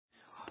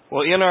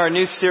Well, in our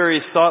new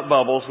series, Thought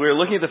Bubbles, we're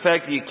looking at the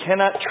fact that you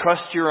cannot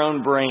trust your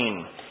own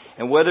brain.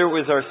 And whether it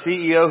was our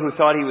CEO who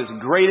thought he was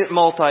great at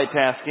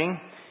multitasking,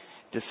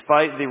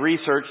 despite the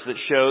research that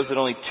shows that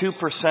only 2%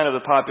 of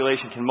the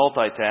population can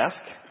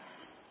multitask,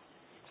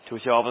 to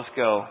which all of us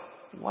go,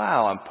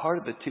 wow, I'm part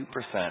of the 2%.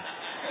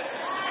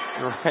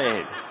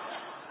 Great.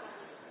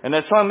 And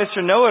that song,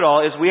 Mr.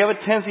 Know-It-All, is we have a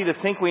tendency to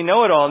think we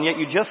know it all, and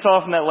yet you just saw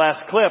from that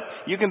last clip,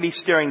 you can be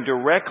staring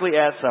directly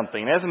at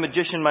something. And as a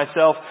magician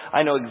myself,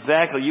 I know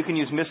exactly you can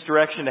use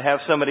misdirection to have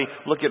somebody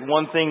look at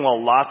one thing while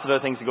lots of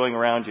other things are going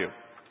around you.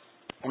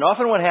 And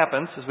often what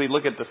happens, as we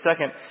look at the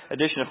second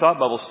edition of Thought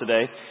Bubbles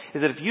today, is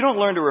that if you don't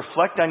learn to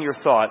reflect on your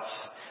thoughts,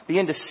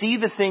 begin to see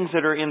the things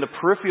that are in the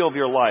peripheral of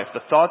your life,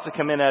 the thoughts that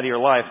come in out of your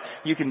life,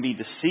 you can be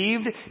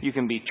deceived, you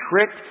can be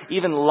tricked,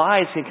 even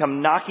lies can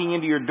come knocking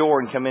into your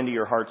door and come into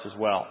your hearts as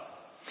well.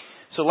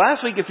 So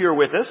last week, if you were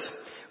with us,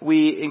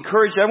 we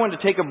encouraged everyone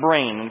to take a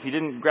brain. And if you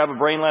didn't grab a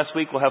brain last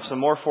week, we'll have some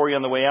more for you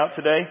on the way out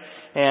today.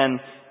 And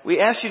we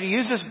asked you to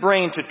use this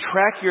brain to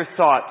track your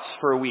thoughts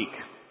for a week,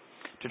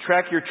 to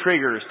track your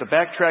triggers, to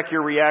backtrack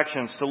your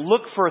reactions, to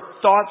look for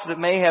thoughts that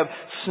may have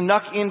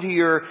snuck into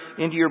your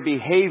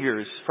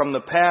behaviors from the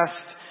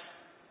past,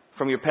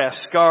 from your past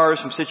scars,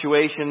 from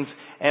situations.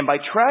 And by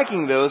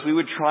tracking those, we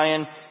would try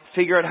and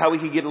figure out how we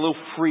could get a little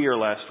freer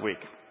last week.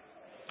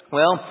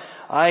 Well,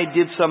 I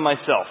did some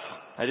myself.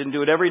 I didn't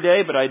do it every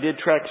day, but I did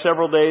track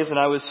several days, and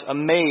I was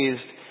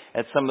amazed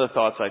at some of the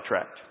thoughts I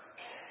tracked.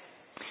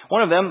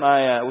 One of them,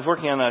 I was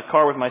working on a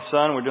car with my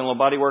son. We're doing a little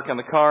body work on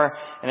the car.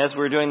 And as we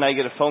were doing that, I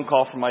get a phone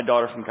call from my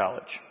daughter from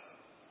college.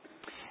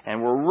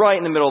 And we're right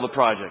in the middle of the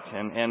project.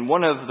 And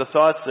one of the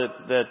thoughts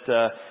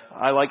that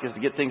I like is to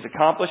get things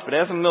accomplished. But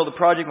as I'm in the middle of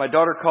the project, my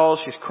daughter calls.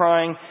 She's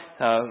crying,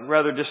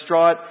 rather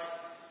distraught.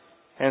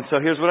 And so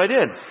here's what I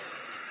did.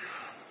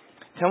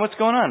 Tell me what's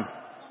going on.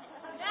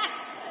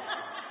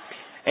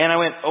 And I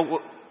went,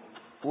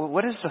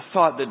 what is the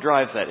thought that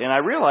drives that? And I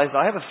realized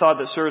I have a thought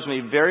that serves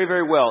me very,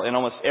 very well in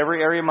almost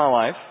every area of my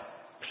life,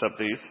 except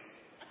these.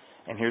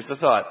 And here's the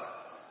thought.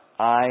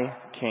 I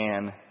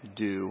can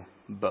do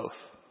both.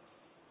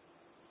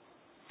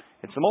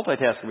 It's the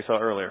multitasking we saw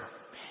earlier.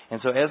 And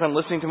so as I'm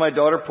listening to my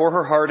daughter pour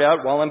her heart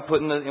out while I'm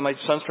my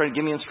son's trying to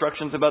give me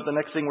instructions about the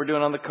next thing we're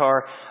doing on the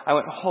car, I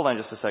went, hold on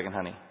just a second,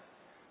 honey.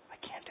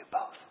 I can't do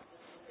both.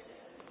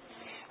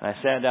 And I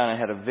sat down and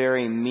had a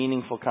very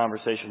meaningful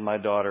conversation with my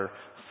daughter,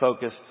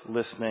 focused,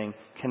 listening,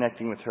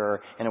 connecting with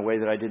her in a way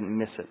that I didn't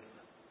miss it.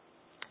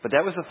 But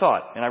that was a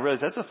thought, and I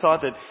realized that's a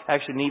thought that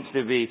actually needs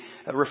to be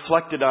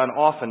reflected on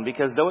often,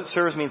 because though it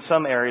serves me in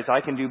some areas,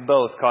 I can do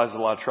both causes a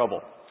lot of trouble.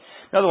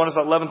 Another one is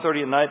about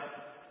 11:30 at night.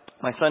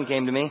 My son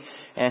came to me,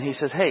 and he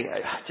says, hey,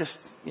 I just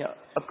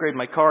upgraded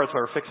my car, that's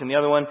why we're fixing the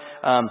other one.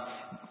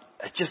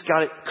 I just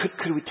got it.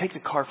 Could we take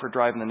the car for a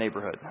drive in the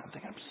neighborhood? And I'm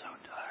thinking, I'm so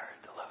tired,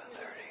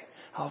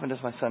 11:30. How often does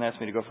my son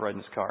ask me to go for a ride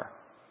in his car?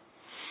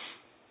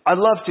 I'd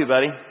love to,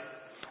 buddy.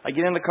 I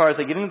get in the car. As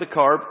I get into the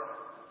car,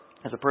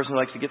 as a person who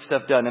likes to get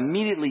stuff done,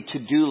 immediately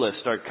to-do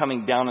lists start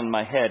coming down in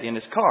my head in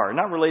his car.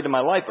 Not related to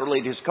my life, but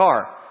related to his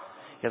car.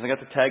 He hasn't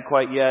got the tag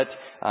quite yet.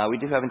 We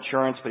do have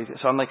insurance,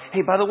 so I'm like,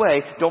 hey, by the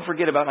way, don't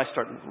forget about, and I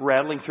start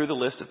rattling through the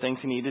list of things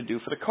he needed to do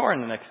for the car in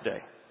the next day.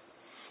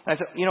 And I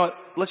said, you know what,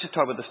 let's just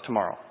talk about this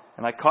tomorrow.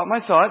 And I caught my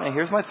thought, and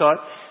here's my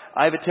thought.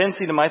 I have a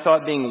tendency to my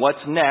thought being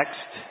what's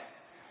next,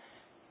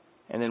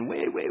 and then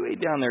way, way, way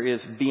down there is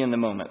be in the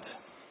moment.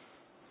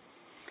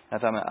 I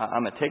thought,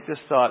 I'm going to take this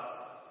thought,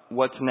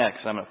 what's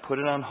next? I'm going to put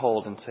it on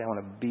hold and say I want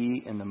to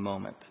be in the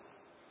moment.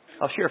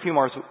 I'll share a few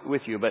more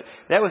with you, but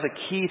that was a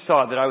key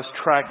thought that I was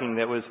tracking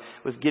that was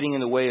getting in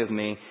the way of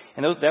me.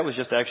 And that was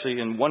just actually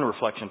in one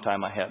reflection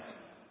time I had.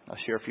 I'll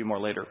share a few more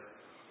later.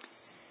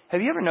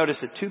 Have you ever noticed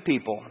that two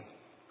people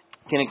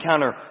can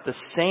encounter the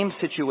same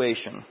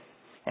situation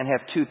and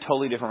have two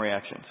totally different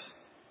reactions?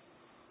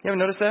 You ever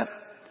noticed that?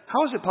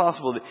 How is it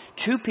possible that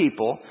two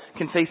people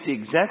can face the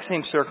exact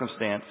same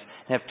circumstance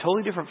and have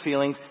totally different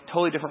feelings,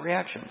 totally different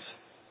reactions?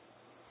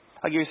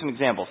 I'll give you some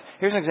examples.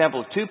 Here's an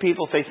example of two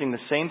people facing the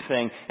same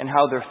thing and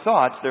how their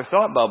thoughts, their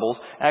thought bubbles,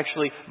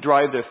 actually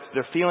drive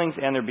their feelings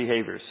and their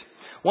behaviors.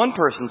 One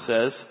person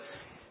says,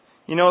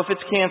 if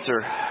it's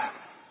cancer,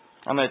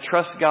 I'm going to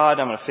trust God,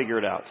 I'm going to figure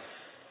it out.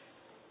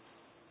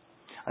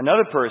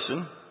 Another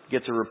person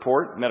gets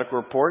a medical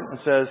report, and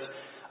says,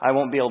 I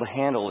won't be able to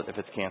handle it if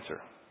it's cancer.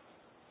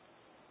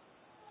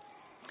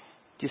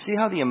 Do you see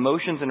how the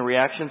emotions and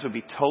reactions would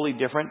be totally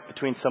different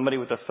between somebody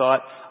with a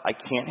thought, I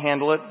can't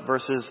handle it,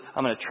 versus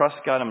I'm going to trust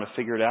God, I'm going to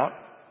figure it out?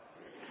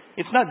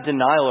 It's not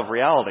denial of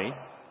reality,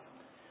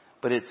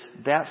 but it's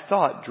that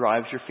thought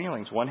drives your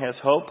feelings. One has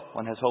hope,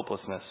 one has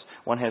hopelessness.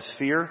 One has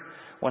fear,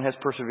 one has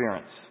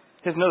perseverance.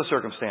 Here's another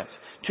circumstance.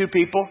 Two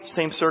people,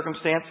 same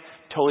circumstance,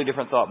 totally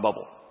different thought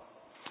bubble.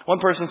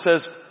 One person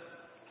says,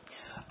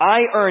 I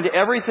earned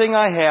everything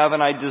I have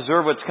and I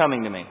deserve what's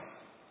coming to me.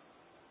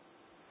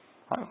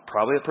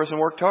 Probably that person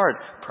worked hard.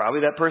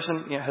 Probably that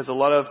person has a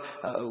lot of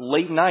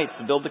late nights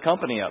to build the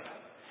company up.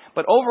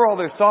 But overall,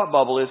 their thought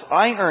bubble is,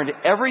 I earned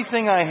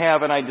everything I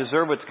have and I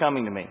deserve what's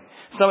coming to me.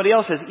 Somebody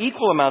else has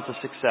equal amounts of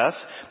success,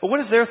 but what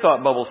does their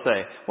thought bubble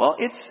say? Well,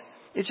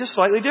 it's just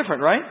slightly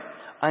different, right?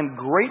 I'm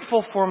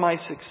grateful for my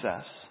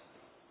success.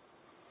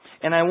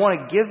 And I want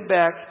to give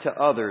back to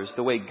others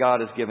the way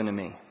God has given to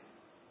me.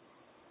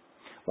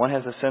 One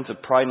has a sense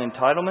of pride and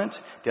entitlement.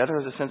 The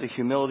other has a sense of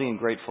humility and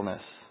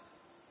gratefulness.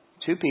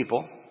 Two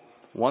people,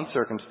 one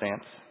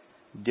circumstance,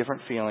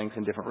 different feelings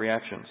and different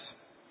reactions.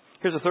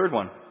 Here's a third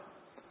one.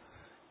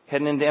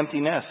 Heading into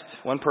empty nest.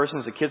 One person,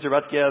 as the kids are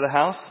about to get out of the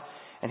house,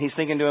 and he's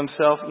thinking to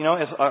himself,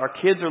 as our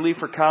kids are leaving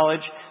for college,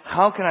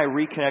 how can I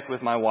reconnect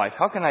with my wife?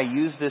 How can I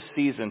use this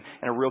season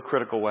in a real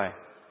critical way?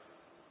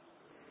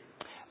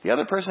 The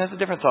other person has a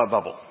different thought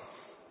bubble.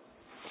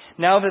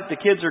 Now that the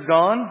kids are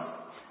gone,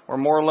 we're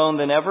more alone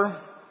than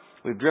ever.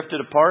 We've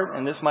drifted apart,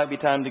 and this might be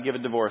time to give a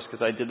divorce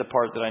because I did the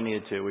part that I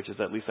needed to, which is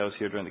at least I was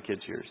here during the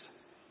kids' years.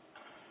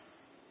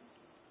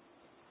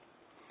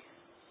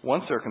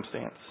 One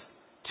circumstance,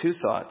 two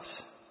thoughts,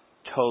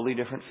 totally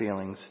different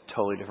feelings,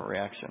 totally different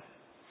reaction.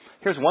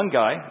 Here's one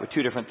guy with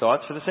two different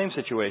thoughts for the same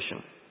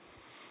situation.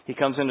 He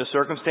comes into a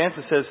circumstance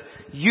and says,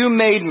 you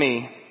made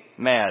me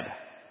mad.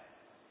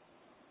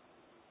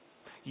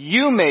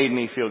 You made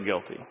me feel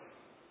guilty.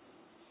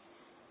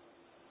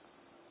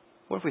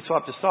 What if we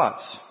swapped his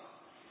thoughts?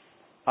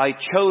 I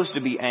chose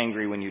to be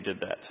angry when you did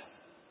that.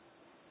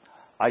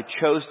 I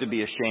chose to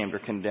be ashamed or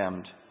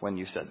condemned when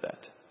you said that.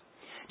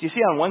 Do you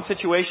see, on one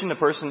situation, the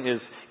person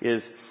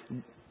is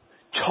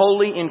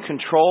totally in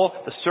control.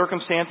 The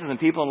circumstances and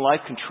people in life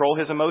control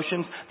his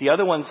emotions. The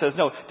other one says,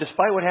 no,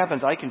 despite what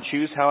happens, I can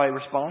choose how I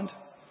respond.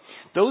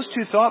 Those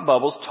two thought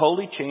bubbles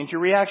totally change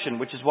your reaction,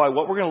 which is why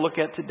what we're going to look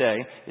at today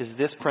is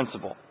this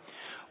principle.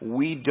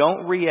 We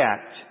don't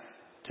react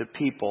to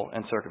people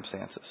and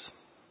circumstances.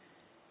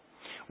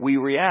 We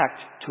react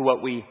to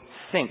what we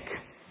think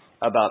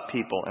about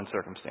people and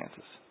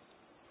circumstances.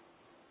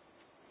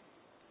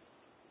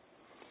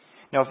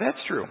 Now, if that's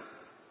true,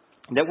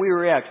 that we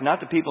react not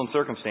to people and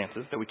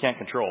circumstances that we can't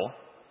control,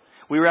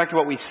 we react to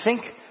what we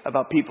think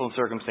about people and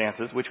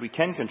circumstances which we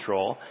can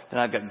control, then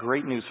I've got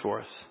great news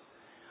for us.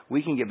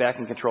 We can get back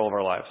in control of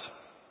our lives.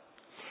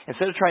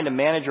 Instead of trying to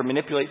manage or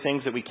manipulate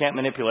things that we can't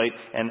manipulate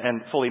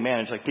and fully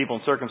manage, like people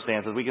and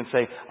circumstances, we can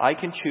say, I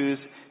can choose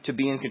to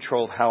be in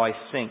control of how I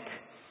think.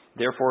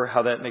 Therefore,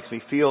 how that makes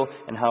me feel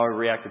and how I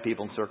react to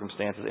people and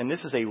circumstances. And this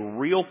is a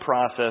real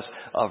process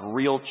of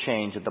real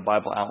change that the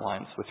Bible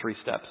outlines with 3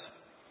 steps.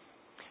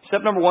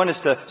 Step number 1 is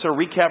to sort of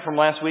recap from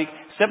last week.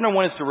 Step number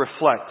 1 is to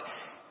reflect.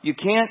 You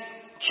can't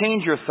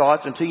change your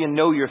thoughts until you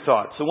know your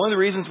thoughts. So one of the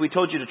reasons we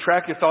told you to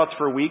track your thoughts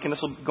for a week, and this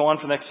will go on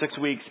for the next 6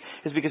 weeks,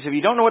 is because if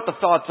you don't know what the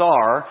thoughts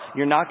are,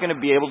 you're not going to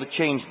be able to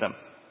change them.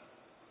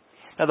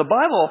 Now, the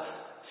Bible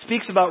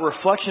speaks about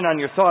reflection on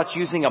your thoughts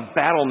using a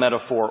battle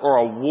metaphor or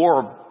a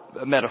war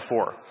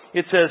metaphor.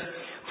 It says,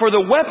 for the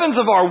weapons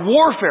of our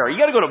warfare,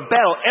 you got to go to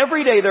battle.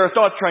 Every day there are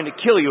thoughts trying to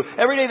kill you.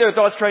 Every day there are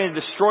thoughts trying to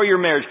destroy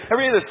your marriage.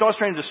 Every day there are thoughts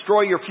trying to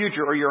destroy your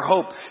future or your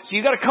hope. So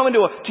you got to come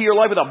into to your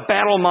life with a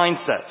battle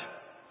mindset.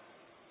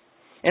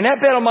 And that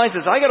battle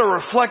mindset is, I got to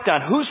reflect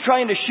on who's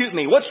trying to shoot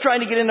me, what's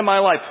trying to get into my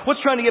life,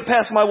 what's trying to get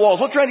past my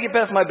walls, what's trying to get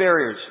past my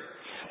barriers.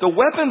 The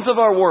weapons of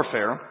our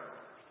warfare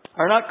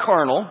are not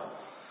carnal,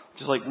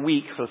 which is like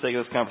weak for the sake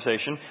of this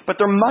conversation, but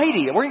they're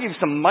mighty. And we're going to give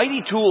you some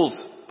mighty tools,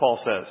 Paul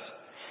says.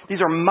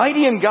 These are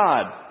mighty in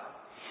God.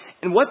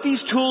 And what these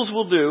tools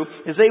will do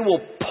is they will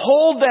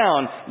pull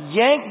down,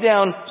 yank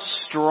down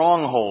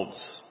strongholds.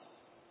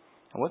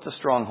 And what's a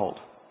stronghold?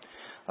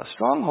 A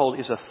stronghold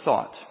is a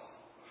thought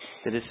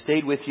that has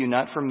stayed with you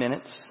not for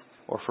minutes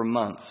or for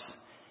months,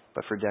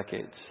 but for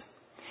decades.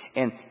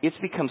 And it's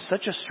become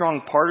such a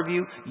strong part of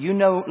you, you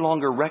no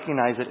longer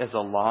recognize it as a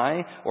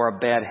lie or a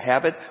bad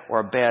habit or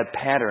a bad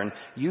pattern.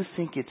 You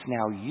think it's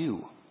now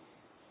you.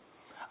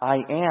 I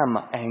am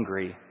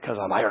angry because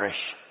I'm Irish.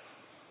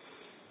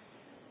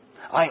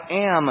 I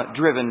am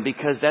driven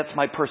because that's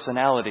my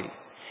personality.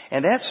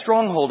 And that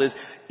stronghold is,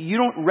 you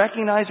don't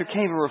recognize or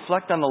can't even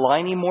reflect on the lie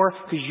anymore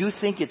because you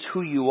think it's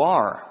who you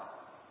are.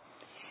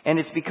 And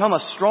it's become a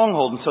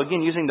stronghold. And so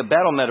again, using the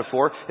battle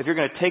metaphor, if you're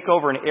going to take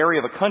over an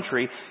area of a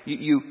country,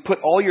 you put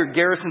all your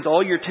garrisons,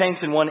 all your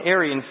tanks in one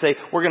area and say,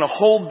 we're going to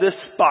hold this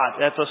spot.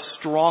 That's a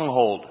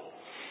stronghold.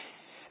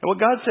 And what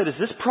God said is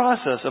this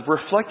process of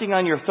reflecting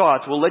on your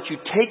thoughts will let you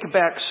take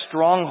back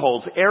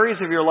strongholds, areas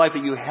of your life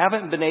that you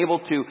haven't been able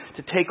to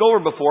take over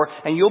before,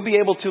 and you'll be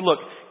able to,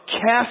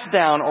 cast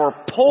down or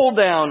pull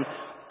down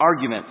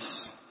arguments.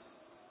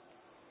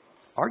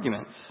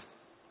 Arguments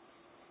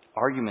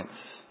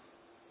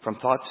from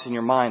thoughts in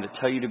your mind that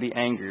tell you to be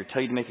angry, or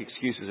tell you to make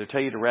excuses, or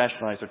tell you to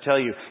rationalize, or tell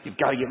you you've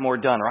got to get more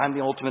done, or I'm the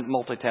ultimate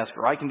multitasker,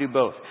 or I can do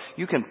both.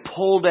 You can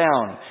pull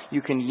down,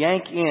 you can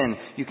yank in,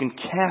 you can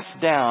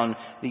cast down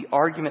the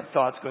argument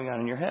thoughts going on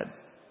in your head.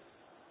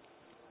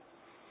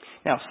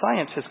 Now,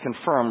 science has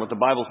confirmed what the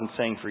Bible's been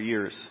saying for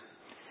years.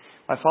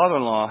 My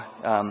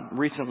father-in-law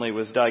recently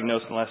was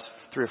diagnosed in the last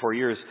 3 or 4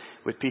 years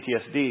with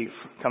PTSD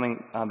coming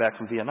back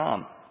from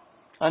Vietnam.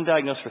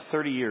 Undiagnosed for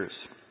 30 years.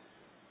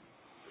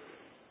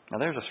 Now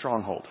there's a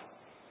stronghold.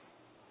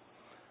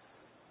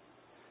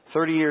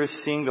 30 years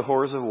seeing the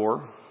horrors of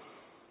war.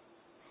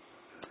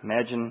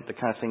 Imagine the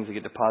kind of things that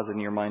get deposited in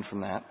your mind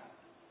from that.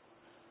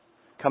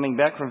 Coming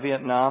back from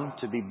Vietnam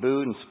to be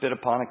booed and spit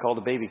upon and called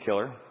a baby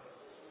killer.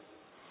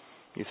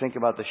 You think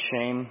about the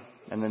shame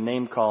and the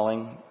name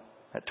calling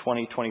at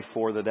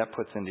 2024 that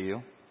puts into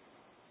you.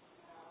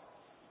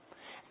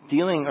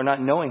 Dealing or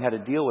not knowing how to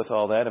deal with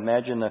all that.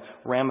 Imagine the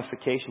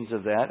ramifications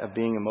of that, of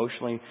being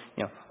emotionally,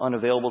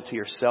 unavailable to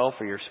yourself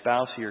or your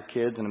spouse or your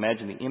kids, and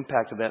imagine the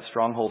impact of that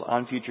stronghold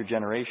on future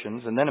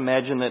generations. And then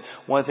imagine that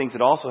one of the things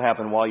that also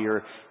happened while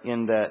you're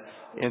in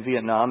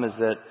Vietnam is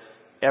that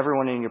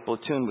everyone in your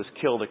platoon was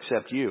killed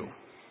except you.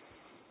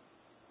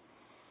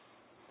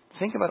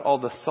 Think about all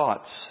the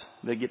thoughts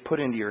that get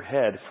put into your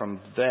head from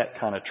that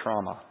kind of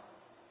trauma.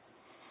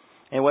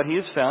 And what he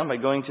has found by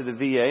going to the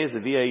VA is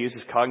the VA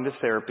uses cognitive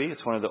therapy.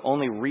 It's one of the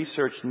only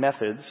researched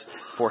methods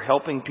for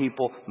helping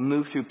people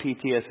move through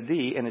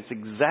PTSD, and it's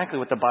exactly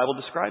what the Bible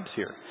describes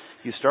here.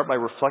 You start by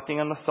reflecting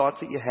on the thoughts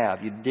that you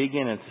have. You dig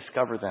in and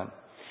discover them.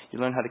 You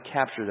learn how to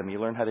capture them. You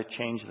learn how to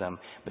change them.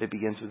 But it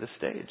begins with a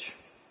stage.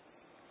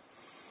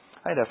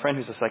 I had a friend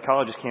who's a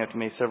psychologist came up to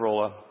me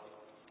several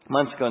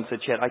months ago and said,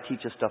 Chad, I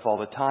teach this stuff all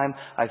the time.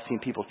 I've seen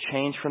people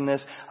change from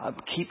this.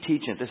 Keep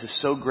teaching it. This is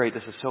so great.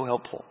 This is so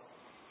helpful.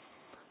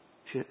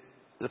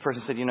 The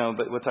person said,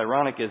 but what's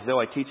ironic is though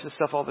I teach this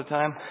stuff all the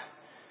time,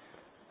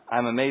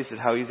 I'm amazed at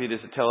how easy it is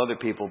to tell other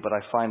people, but I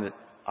find that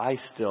I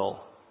still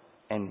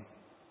am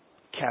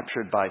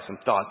captured by some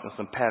thoughts and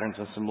some patterns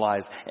and some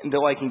lies. And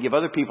though I can give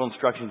other people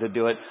instruction to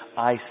do it,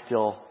 I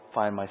still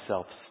find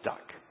myself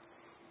stuck.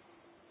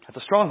 That's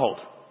a stronghold.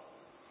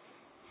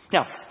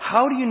 Now,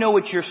 how do you know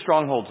what your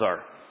strongholds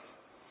are?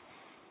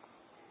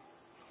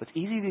 It's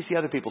easy to see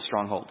other people's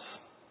strongholds.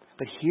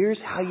 But here's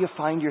how you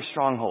find your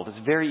stronghold.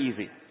 It's very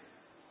easy.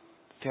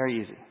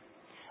 Very easy.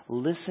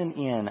 Listen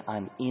in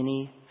on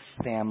any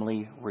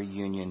family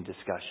reunion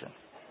discussion.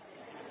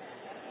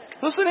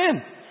 Listen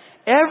in.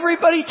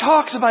 Everybody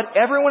talks about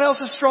everyone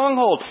else's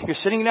stronghold.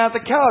 You're sitting down at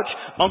the couch.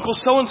 Uncle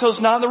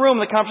so-and-so's not in the room.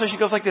 The conversation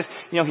goes like this.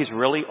 He's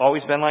really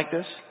always been like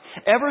this.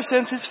 Ever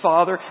since his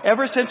father,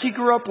 ever since he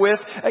grew up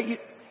with,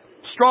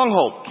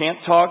 stronghold.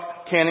 Can't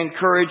talk, can't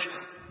encourage.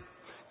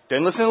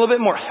 Then listen a little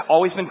bit more.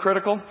 Always been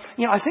critical.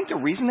 I think the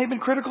reason they've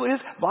been critical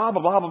is blah,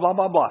 blah, blah, blah, blah,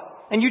 blah, blah.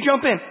 And you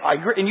jump in.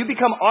 And you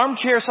become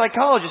armchair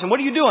psychologist. And what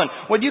are you doing?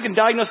 Whether you can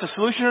diagnose the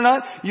solution or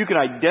not, you can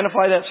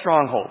identify that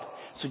stronghold.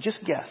 So just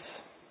guess.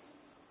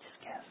 Just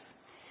guess.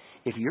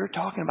 If you're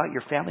talking about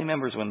your family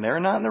members when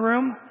they're not in the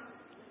room,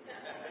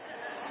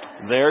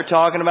 they're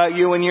talking about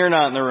you when you're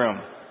not in the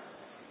room.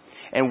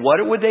 And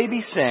what would they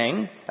be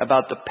saying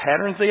about the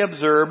patterns they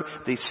observe,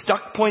 the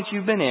stuck points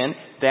you've been in?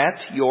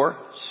 That's your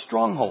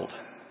stronghold.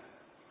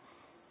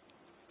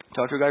 I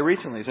talked to a guy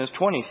recently. He's in his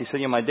 20s. He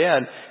said, my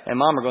dad and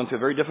mom are going through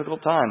a very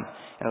difficult time.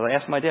 And as I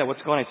asked my dad,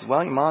 what's going on? He said,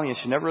 well, your mom,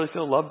 she never really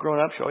felt love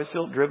growing up. She always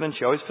felt driven.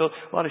 She always felt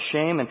a lot of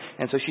shame.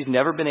 And so she's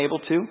never been able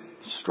to.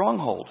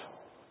 Stronghold.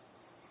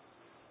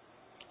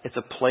 It's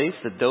a place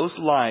that those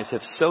lies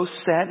have so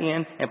sat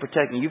in and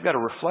protected. You've got to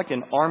reflect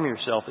and arm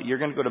yourself that you're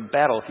going to go to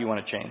battle if you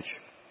want to change.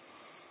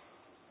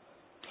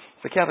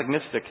 It's a Catholic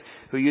mystic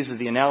who uses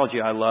the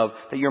analogy I love,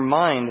 that your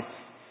mind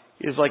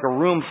is like a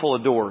room full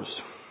of doors.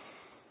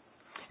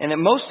 And that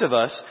most of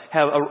us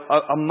have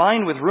a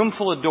mind with room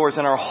full of doors,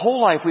 and our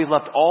whole life we've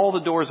left all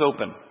the doors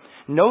open.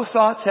 No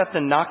thoughts have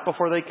to knock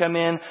before they come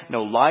in.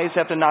 No lies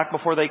have to knock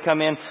before they come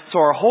in. So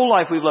our whole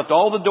life we've left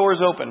all the doors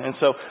open. And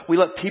so we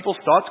let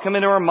people's thoughts come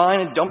into our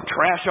mind and dump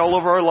trash all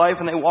over our life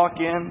when they walk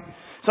in.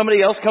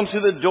 Somebody else comes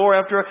through the door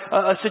after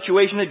a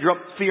situation. They drop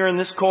fear in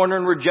this corner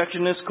and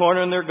rejection in this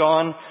corner, and they're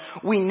gone.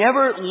 We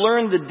never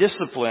learn the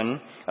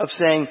discipline of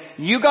saying,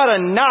 you got to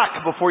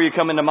knock before you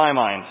come into my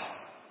mind.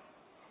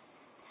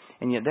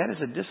 And yet that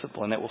is a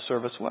discipline that will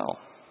serve us well.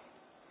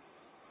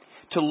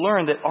 To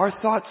learn that our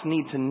thoughts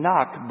need to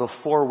knock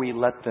before we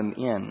let them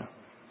in.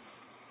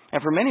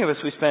 And for many of us,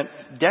 we spent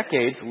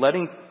decades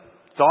letting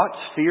thoughts,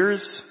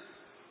 fears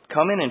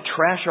come in and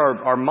trash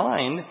our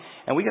mind,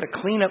 and we got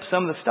to clean up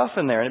some of the stuff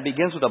in there. And it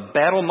begins with a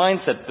battle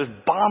mindset. There's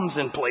bombs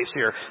in place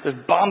here.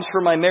 There's bombs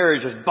for my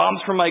marriage. There's bombs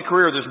for my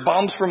career. There's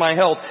bombs for my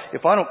health.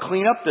 If I don't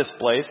clean up this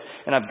place,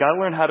 and I've got to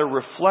learn how to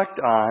reflect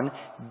on,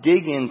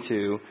 dig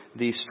into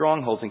these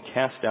strongholds and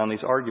cast down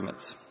these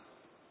arguments.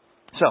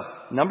 So,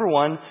 number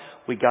one,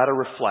 we got to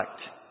reflect.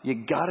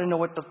 You got to know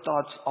what the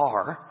thoughts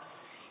are.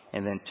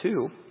 And then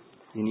two,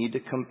 you need to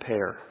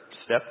compare.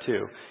 Step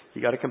two,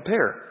 you got to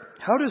compare.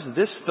 How does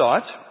this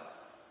thought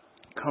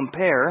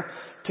compare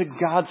to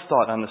God's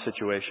thought on the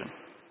situation?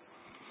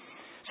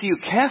 So you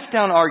cast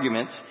down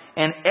arguments,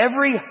 and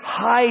every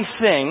high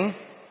thing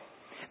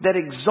that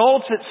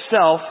exalts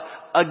itself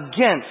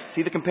against,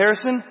 see the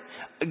comparison?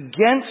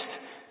 Against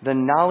the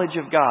knowledge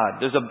of God.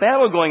 There's a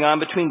battle going on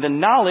between the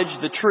knowledge,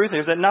 the truth,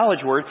 there's that knowledge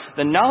word,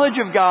 the knowledge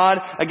of God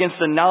against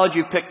the knowledge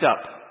you've picked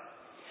up.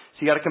 So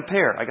you got to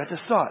compare. I got this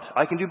thought.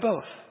 I can do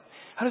both.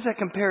 How does that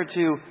compare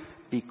to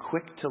be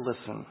quick to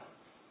listen,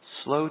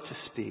 slow to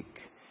speak,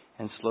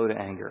 and slow to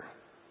anger?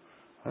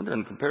 That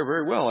doesn't compare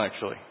very well,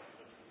 actually.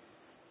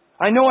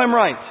 I know I'm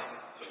right.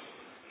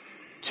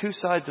 Two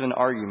sides of an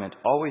argument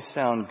always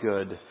sound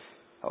good.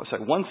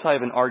 One side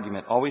of an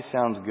argument always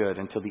sounds good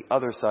until the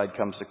other side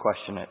comes to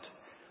question it.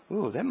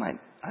 Ooh,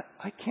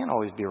 I can't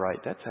always be right.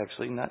 That's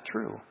actually not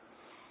true.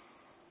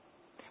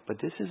 But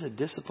this is a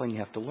discipline you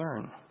have to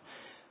learn.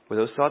 Where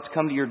those thoughts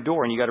come to your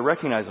door and you got to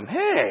recognize them.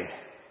 Hey!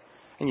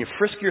 And you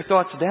frisk your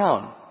thoughts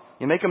down.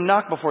 You make them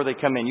knock before they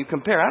come in. You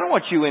compare. I don't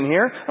want you in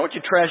here. I don't want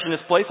you trashing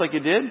this place like you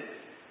did.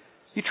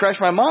 You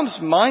trashed my mom's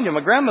mind and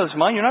my grandmother's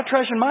mind. You're not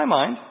trashing my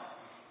mind.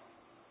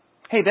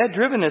 Hey, that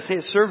drivenness, hey,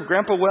 it served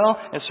Grandpa well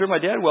and served my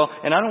dad well,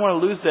 and I don't want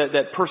to lose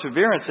that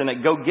perseverance and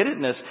that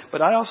go-get-itness,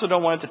 but I also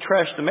don't want it to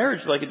trash the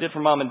marriage like it did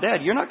for Mom and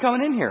Dad. You're not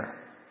coming in here.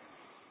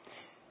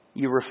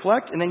 You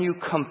reflect and then you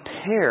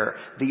compare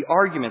the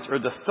arguments or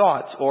the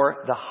thoughts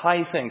or the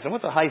high things. And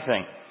what's a high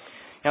thing?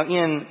 Now,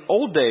 in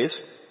old days,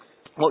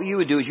 what you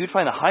would do is you'd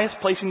find the highest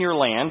place in your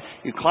land,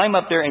 you'd climb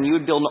up there, and you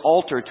would build an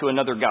altar to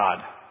another god.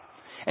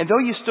 And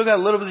though you still got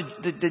a little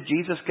bit of the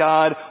Jesus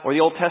God or the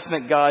Old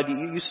Testament God,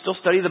 you still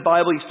study the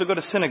Bible, you still go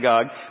to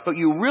synagogue, but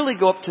you really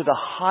go up to the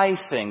high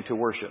thing to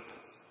worship.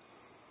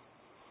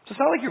 So it's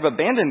not like you've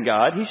abandoned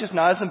God. He's just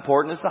not as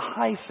important as the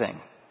high thing.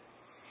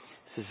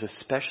 This is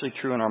especially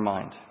true in our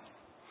mind.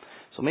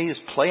 So let me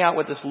just play out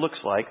what this looks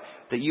like,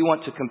 that you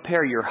want to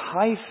compare your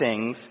high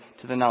things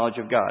to the knowledge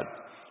of God.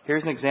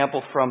 Here's an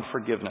example from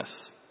forgiveness.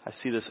 I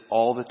see this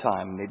all the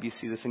time. Maybe you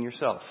see this in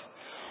yourself.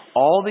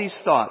 All these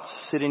thoughts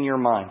sit in your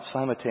mind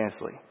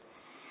simultaneously.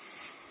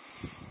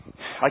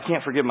 I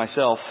can't forgive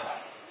myself.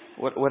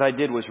 What I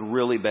did was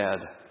really bad.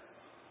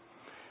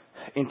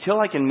 Until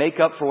I can make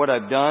up for what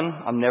I've done,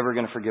 I'm never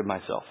going to forgive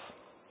myself.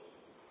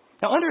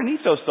 Now,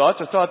 underneath those thoughts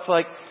are thoughts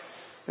like,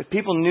 if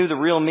people knew the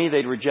real me,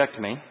 they'd reject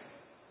me.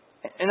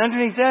 And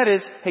underneath that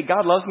is, hey,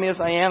 God loves me as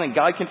I am, and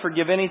God can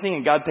forgive anything,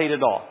 and God paid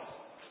it all.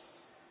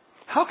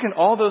 How can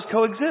all those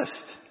coexist?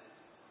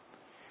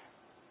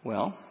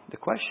 Well, the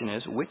question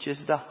is, which is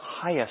the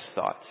highest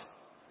thought?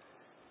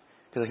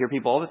 Because I hear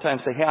people all the time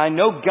say, hey, I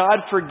know God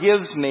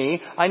forgives me.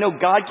 I know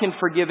God can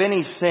forgive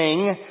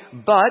anything.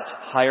 But,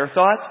 higher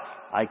thought,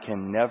 I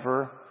can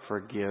never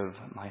forgive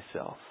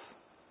myself.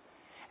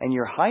 And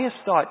your highest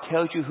thought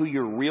tells you who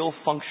your real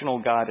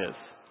functional God is.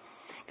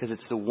 Because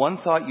it's the one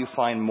thought you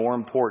find more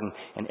important.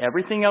 And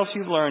everything else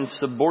you've learned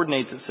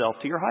subordinates itself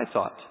to your high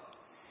thought.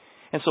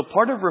 And so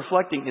part of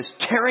reflecting is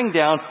tearing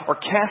down or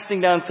casting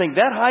down, saying,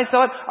 that high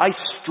thought, I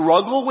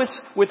struggle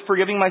with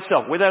forgiving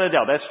myself. Without a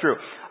doubt, that's true.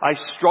 I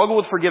struggle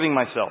with forgiving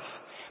myself.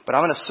 But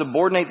I'm going to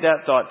subordinate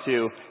that thought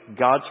to,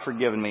 God's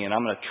forgiven me, and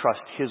I'm going to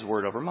trust His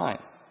word over mine.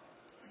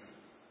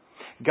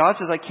 God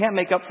says, I can't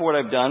make up for what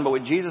I've done, but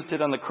what Jesus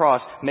did on the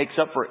cross makes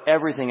up for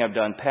everything I've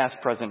done, past,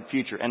 present,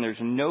 future. And there's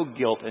no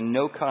guilt and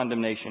no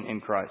condemnation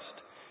in Christ.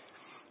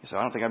 So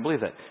I don't think I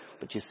believe that.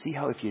 But you see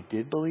how if you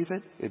did believe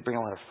it, it'd bring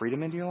a lot of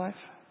freedom into your life?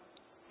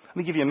 Let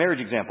me give you a marriage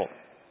example.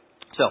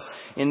 So,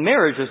 in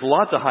marriage, there's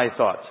lots of high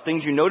thoughts.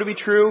 Things you know to be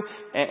true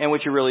and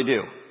what you really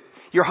do.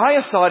 Your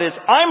highest thought is,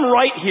 I'm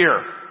right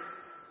here.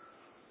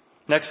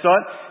 Next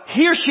thought,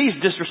 he or she's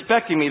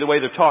disrespecting me the way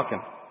they're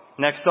talking.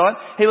 Next thought,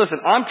 hey, listen,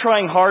 I'm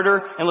trying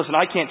harder, and listen,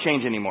 I can't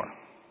change anymore.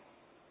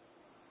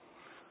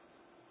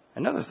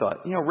 Another thought,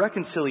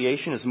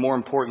 reconciliation is more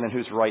important than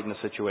who's right in the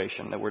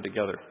situation, that we're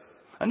together.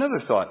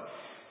 Another thought,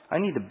 I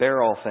need to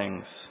bear all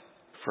things,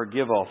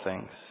 forgive all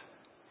things.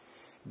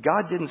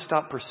 God didn't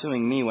stop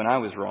pursuing me when I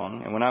was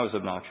wrong and when I was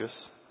obnoxious.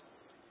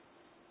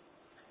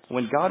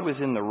 When God was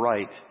in the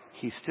right,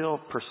 He still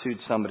pursued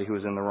somebody who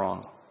was in the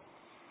wrong.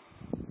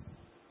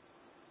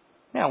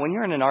 Now, when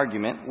you're in an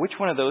argument, which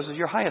one of those is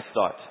your highest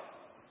thought?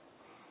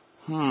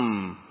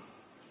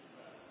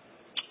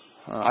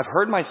 I've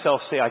heard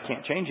myself say I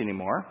can't change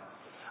anymore.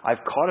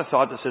 I've caught a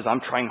thought that says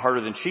I'm trying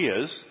harder than she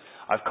is.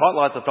 I've caught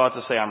lots of thoughts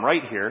that say I'm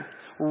right here.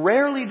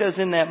 Rarely does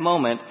in that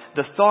moment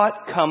the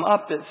thought come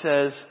up that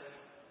says,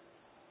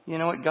 you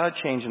know what, God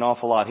changed an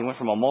awful lot. He went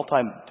from a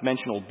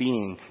multidimensional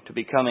being to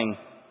becoming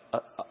a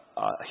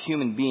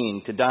human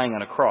being to dying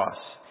on a cross.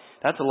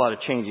 That's a lot of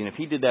changing. If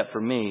He did that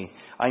for me,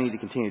 I need to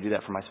continue to do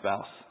that for my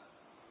spouse.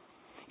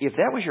 If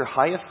that was your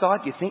highest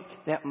thought, do you think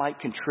that might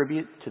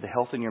contribute to the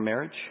health in your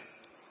marriage?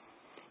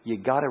 You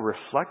got to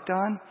reflect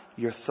on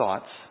your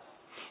thoughts,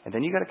 and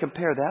then you got to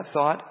compare that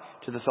thought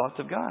to the thoughts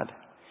of God,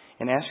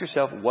 and ask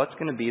yourself, what's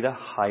going to be the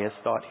highest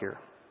thought here?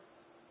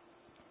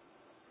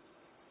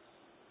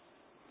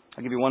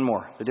 I'll give you one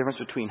more. The difference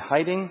between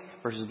hiding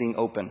versus being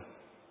open.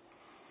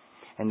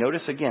 And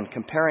notice again,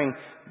 comparing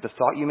the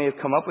thought you may have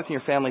come up with in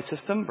your family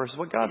system versus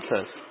what God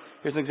says.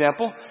 Here's an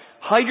example.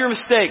 Hide your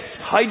mistakes.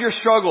 Hide your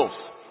struggles.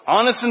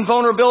 Honest and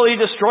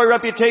vulnerability destroy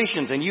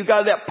reputations. And you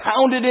got that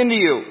pounded into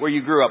you where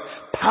you grew up.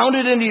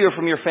 Pounded into you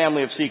from your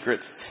family of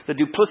secrets. The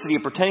duplicity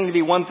of pretending to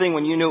be one thing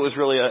when you knew it was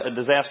really a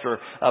disaster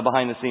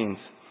behind the scenes.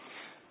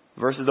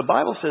 Versus the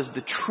Bible says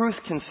the truth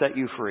can set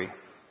you free.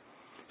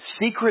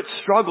 Secret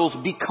struggles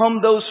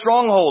become those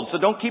strongholds, so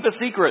don't keep a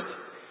secret.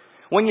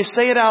 When you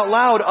say it out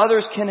loud,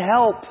 others can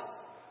help.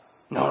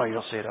 No, you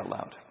don't say it out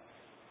loud.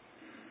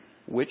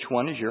 Which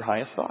one is your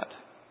highest thought?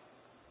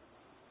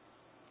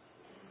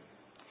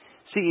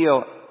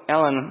 CEO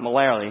Alan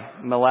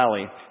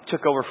Mulally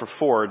took over for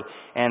Ford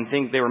and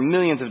they were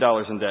millions of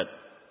dollars in debt.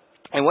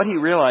 And what he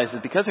realized is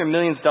because they're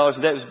millions of dollars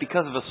in debt, it was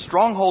because of a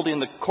stronghold in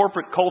the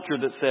corporate culture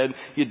that said,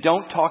 you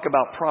don't talk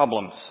about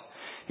problems.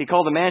 He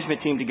called the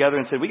management team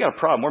together and said, we got a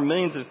problem. We're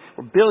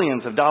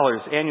billions of dollars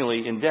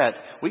annually in debt.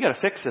 We got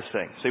to fix this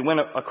thing. So he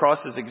went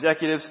across his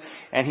executives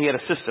and he had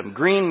a system.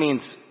 Green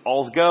means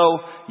all's go.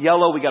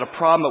 Yellow, we got a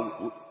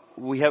problem,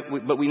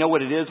 but we know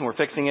what it is and we're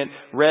fixing it.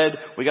 Red,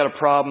 we got a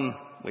problem.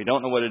 We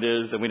don't know what it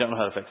is and we don't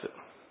know how to fix it.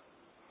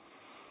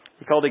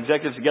 He called the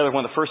executives together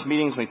one of the first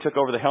meetings when he took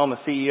over the helm as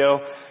CEO.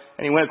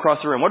 And he went across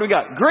the room. What do we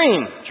got?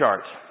 Green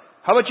chart.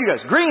 How about you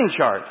guys? Green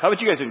chart. How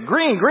about you guys?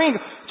 Green.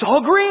 It's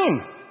all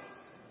green.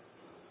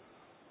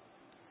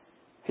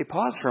 He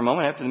paused for a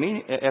moment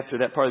after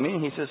that part of the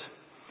meeting. He says,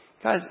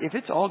 guys, if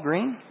it's all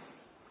green,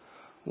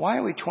 why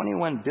are we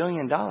 $21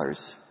 billion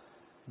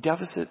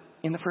deficit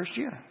in this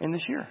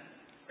year?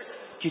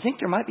 Do you think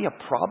there might be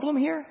a problem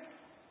here?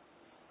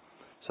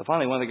 So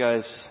finally, one of the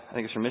guys, I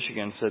think it's from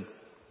Michigan, said,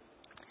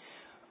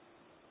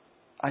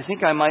 I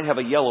think I might have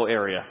a yellow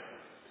area.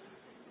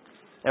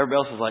 Everybody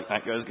else is like,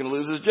 that guy's going to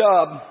lose his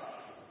job.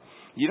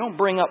 You don't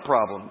bring up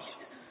problems.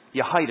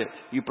 You hide it.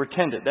 You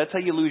pretend it. That's how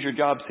you lose your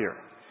jobs here.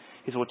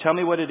 He said, well, tell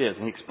me what it is.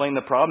 And he explained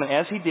the problem. And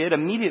as he did,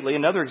 immediately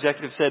another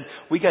executive said,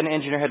 we got an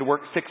engineer who had to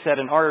fix that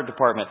in our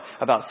department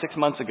about 6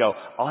 months ago.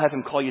 I'll have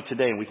him call you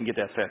today and we can get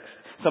that fixed.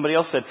 Somebody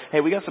else said, hey,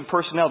 we got some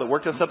personnel that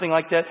worked on something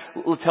like that.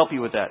 Let's help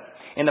you with that.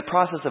 In the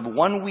process of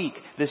 1 week,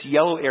 this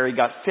yellow area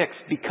got fixed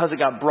because it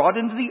got brought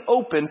into the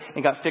open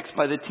and got fixed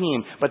by the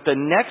team. But the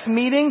next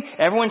meeting,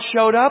 everyone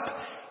showed up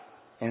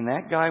and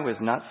that guy was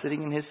not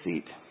sitting in his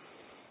seat.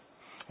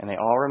 And they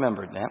all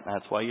remembered that.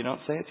 That's why you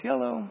don't say it's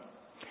yellow.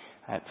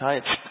 That's how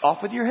it's off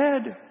with your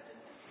head.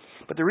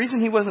 But the reason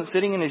he wasn't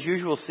sitting in his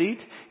usual seat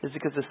is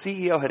because the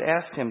CEO had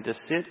asked him to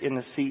sit in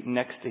the seat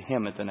next to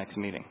him at the next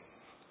meeting.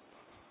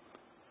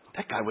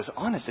 That guy was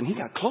honest, and he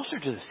got closer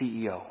to the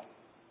CEO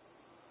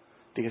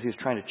because he was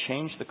trying to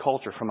change the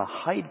culture from a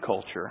hide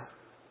culture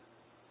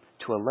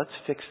to a let's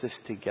fix this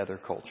together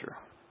culture.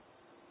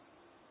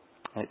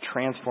 And it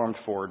transformed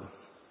Ford.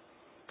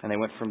 And they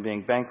went from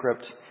being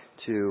bankrupt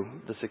to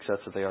the success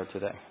that they are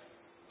today.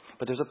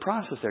 But there's a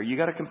process there. You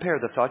got to compare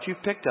the thoughts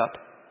you've picked up,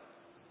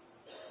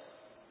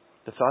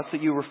 the thoughts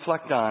that you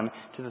reflect on,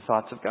 to the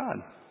thoughts of God.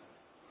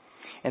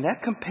 And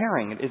that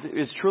comparing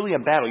is truly a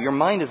battle. Your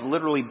mind is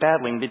literally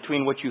battling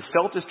between what you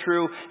felt is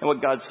true and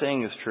what God's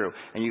saying is true.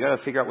 And you got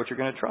to figure out what you're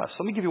going to trust.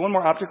 So let me give you one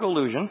more optical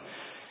illusion.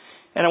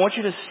 And I want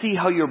you to see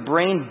how your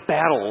brain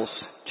battles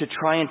to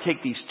try and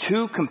take these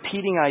two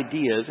competing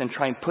ideas and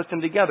try and put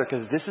them together.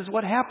 Because this is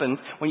what happens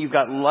when you've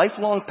got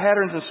lifelong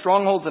patterns and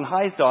strongholds and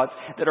high thoughts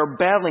that are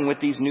battling with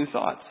these new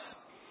thoughts.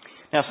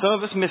 Now, some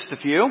of us missed a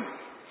few.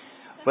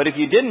 But if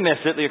you didn't miss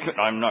it,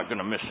 I'm not going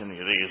to miss any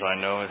of these, I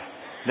know it.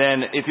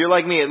 Then if you're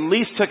like me, at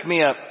least took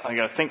me up. I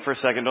got to think for a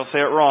second. Don't say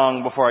it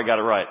wrong before I got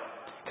it right.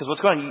 Because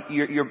what's going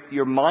on?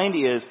 Your mind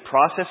is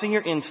processing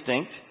your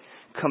instinct,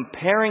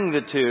 comparing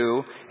the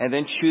two, and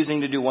then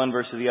choosing to do one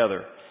versus the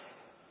other.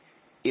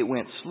 It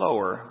went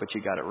slower, but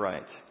you got it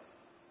right.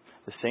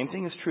 The same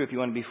thing is true if you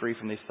want to be free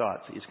from these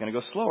thoughts. It's going to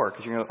go slower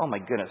because you're going to go, oh my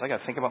goodness, I got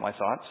to think about my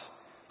thoughts.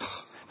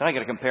 Then I got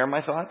to compare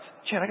my thoughts.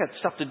 Chad, I got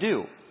stuff to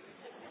do.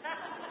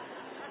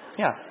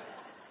 Yeah.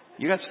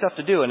 You got stuff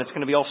to do, and it's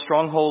going to be all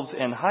strongholds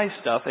and high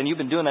stuff, and you've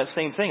been doing that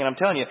same thing. And I'm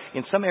telling you,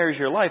 in some areas of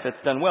your life, it's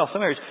done well.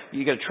 Some areas,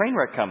 you got a train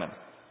wreck coming.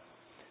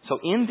 So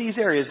in these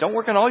areas, don't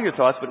work on all your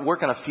thoughts, but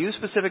work on a few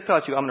specific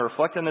thoughts. I'm going to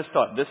reflect on this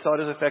thought. This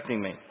thought is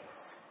affecting me.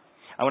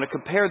 I want to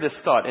compare this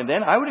thought. And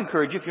then I would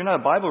encourage you, if you're not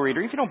a Bible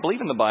reader, if you don't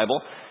believe in the Bible,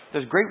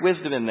 there's great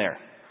wisdom in there.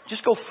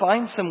 Just go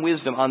find some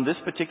wisdom on this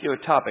particular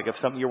topic of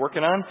something you're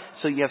working on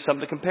so you have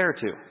something to compare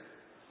to.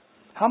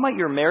 How might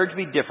your marriage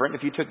be different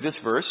if you took this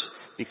verse?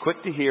 Be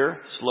quick to hear,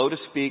 slow to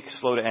speak,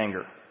 slow to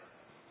anger.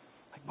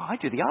 Like, well, I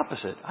do the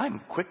opposite.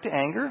 I'm quick to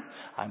anger,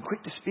 I'm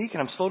quick to speak,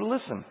 and I'm slow to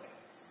listen.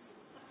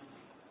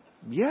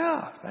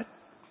 Yeah, that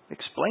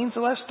explains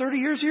the last 30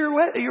 years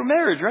of your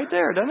marriage right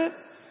there, doesn't it?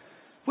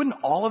 Wouldn't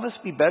all of us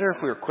be better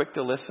if we were quick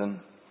to listen,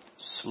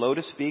 slow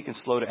to speak, and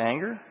slow to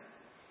anger?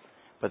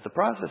 But the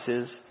process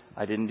is,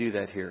 I didn't do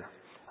that here.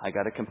 I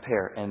got to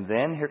compare. And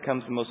then here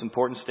comes the most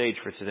important stage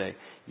for today.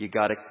 You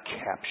got to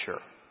capture.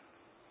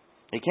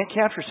 You can't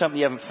capture something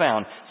you haven't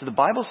found. So the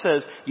Bible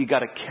says you got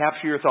to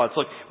capture your thoughts.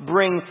 Look,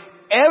 bring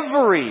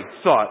every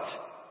thought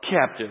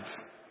captive.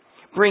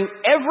 Bring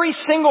every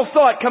single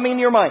thought coming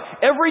into your mind.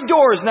 Every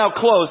door is now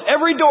closed.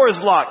 Every door is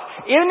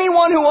locked.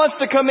 Anyone who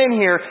wants to come in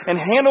here and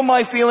handle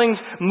my feelings,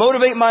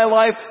 motivate my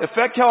life,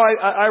 affect how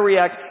I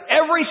react,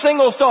 every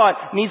single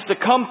thought needs to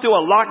come through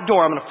a locked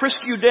door. I'm going to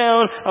frisk you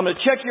down. I'm going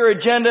to check your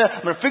agenda.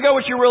 I'm going to figure out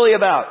what you're really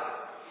about.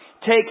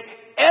 Take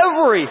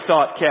every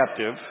thought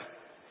captive.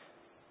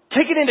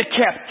 Take it into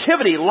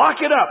captivity. Lock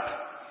it up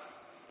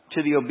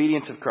to the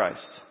obedience of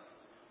Christ.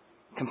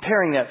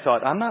 Comparing that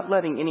thought, I'm not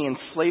letting any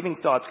enslaving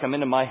thoughts come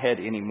into my head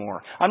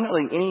anymore. I'm not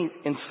letting any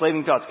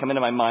enslaving thoughts come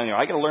into my mind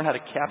anymore. I got to learn how to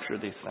capture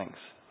these things.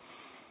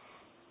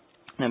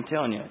 And I'm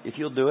telling you, if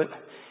you'll do it,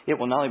 it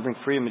will not only bring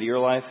freedom into your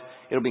life,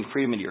 it'll bring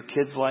freedom into your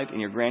kids' life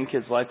and your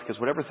grandkids' life, because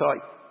whatever thought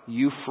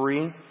you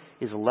free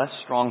is less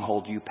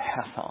stronghold you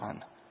pass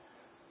on.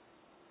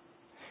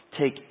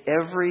 Take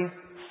every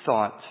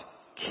thought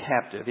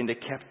captive, into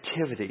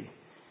captivity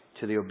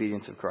to the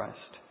obedience of Christ.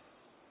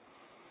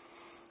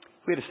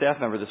 We had a staff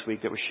member this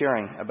week that was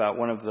sharing about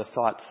one of the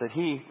thoughts that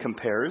he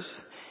compares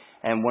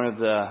and one of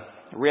the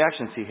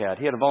reactions he had.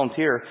 He had a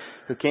volunteer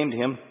who came to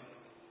him,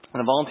 and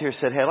the volunteer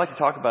said, "Hey, I'd like to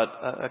talk about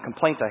a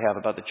complaint I have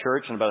about the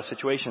church and about a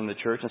situation in the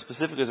church, and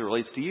specifically as it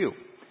relates to you."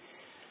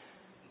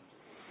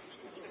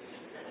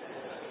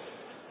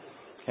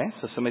 Okay,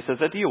 so somebody says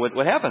that to you.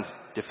 What happens?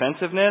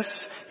 Defensiveness.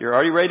 You're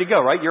already ready to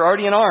go, right? You're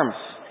already in arms.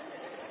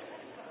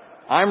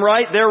 I'm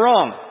right, they're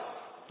wrong.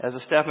 As a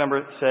staff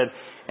member said,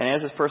 and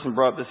as this person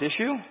brought up this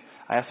issue,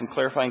 I asked some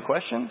clarifying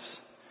questions,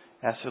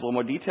 asked for a little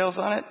more details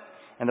on it,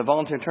 and the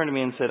volunteer turned to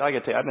me and said, "I got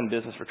to tell you, I've been in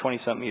business for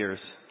 20-something years,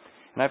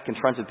 and I've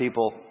confronted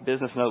people,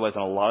 business and otherwise,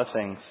 on a lot of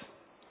things.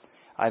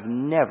 I've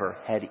never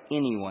had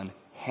anyone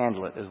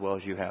handle it as well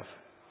as you have.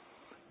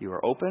 You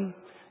were open,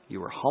 you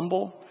were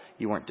humble,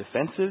 you weren't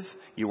defensive,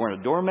 you weren't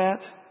a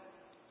doormat.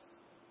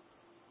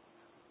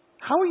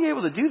 How were you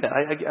able to do that?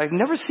 I've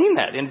never seen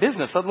that in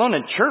business, let alone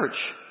in church."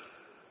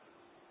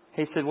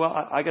 He said, "Well,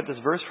 I got this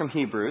verse from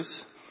Hebrews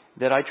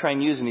that I try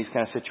and use in these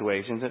kind of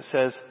situations. It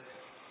says,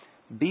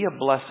 'Be a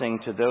blessing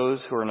to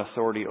those who are in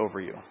authority over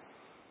you.'"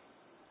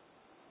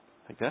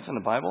 Like, that's in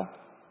the Bible?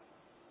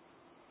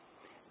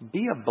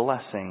 Be a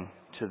blessing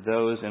to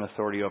those in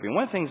authority over you.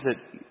 One of the things that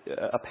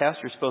a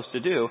pastor is supposed to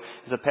do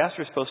is a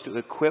pastor is supposed to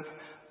equip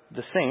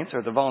the saints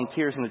or the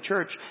volunteers in the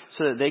church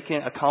so that they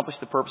can accomplish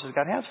the purposes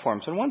God has for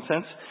them. So in one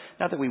sense,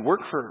 not that we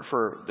work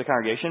for the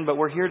congregation, but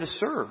we're here to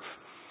serve.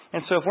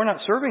 And so if we're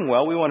not serving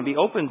well, we want to be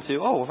open to,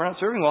 if we're not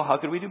serving well, how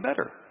could we do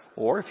better?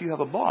 Or if you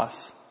have a boss,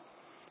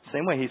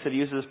 same way, he said he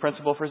uses this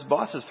principle for his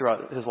bosses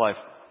throughout his life.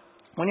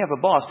 When you have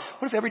a boss,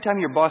 what if every time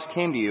your boss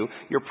came to you,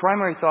 your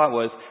primary thought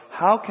was,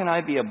 how can I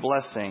be a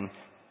blessing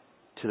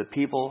to the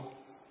people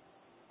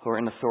who are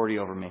in authority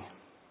over me?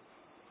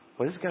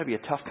 Well, this has got to be a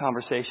tough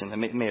conversation. They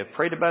may have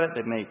prayed about it.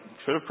 They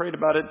should have prayed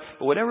about it.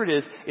 But whatever it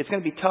is, it's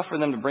going to be tough for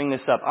them to bring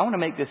this up. I want to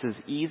make this as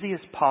easy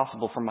as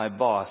possible for my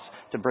boss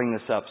to bring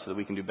this up so that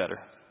we can do better.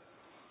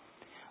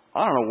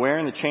 I don't know where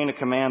in the chain of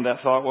command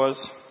that thought was,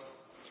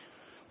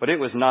 but it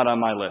was not on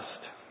my list.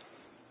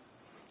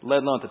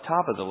 Let alone at the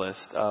top of the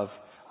list of,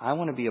 I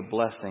want to be a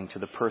blessing to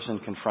the person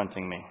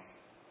confronting me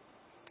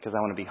because I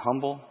want to be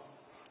humble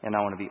and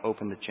I want to be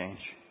open to change.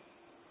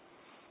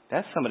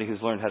 That's somebody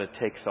who's learned how to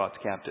take thoughts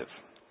captive.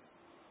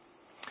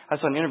 I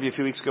saw an interview a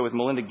few weeks ago with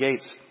Melinda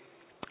Gates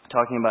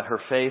talking about her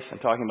faith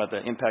and talking about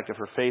the impact of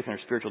her faith and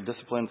her spiritual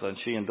disciplines on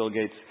she and Bill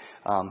Gates'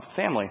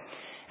 family.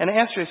 And I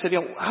asked her, I said,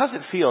 how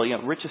does it feel?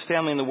 Richest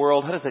family in the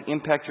world, how does that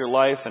impact your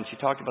life? And she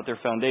talked about their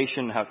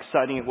foundation, how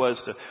exciting it was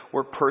to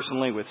work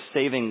personally with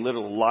saving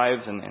little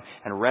lives and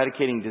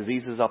eradicating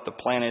diseases off the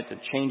planet and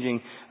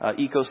changing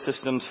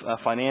ecosystems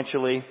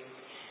financially.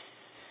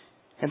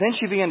 And then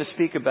she began to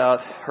speak about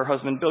her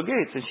husband, Bill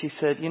Gates. And she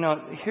said,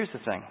 here's the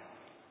thing.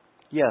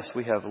 Yes,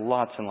 we have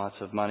lots and lots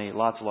of money,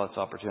 lots and lots of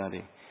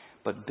opportunity.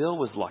 But Bill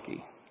was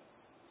lucky.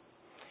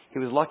 He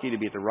was lucky to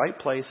be at the right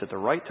place at the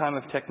right time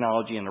of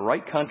technology in the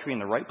right country in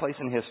the right place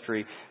in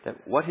history, that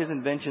what his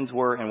inventions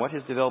were and what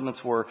his developments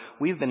were,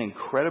 we've been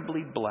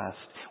incredibly blessed.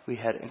 We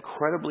had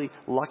incredibly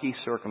lucky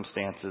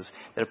circumstances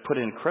that have put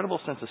an incredible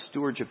sense of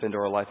stewardship into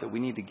our life that we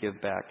need to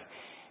give back.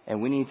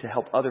 And we need to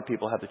help other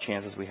people have the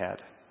chances we had.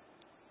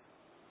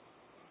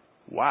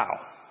 Wow.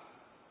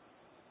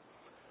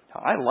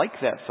 Now, I like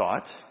that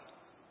thought.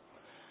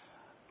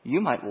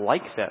 You might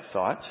like that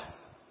thought.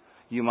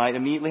 You might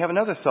immediately have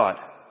another thought.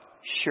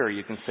 Sure,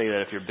 you can say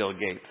that if you're Bill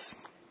Gates.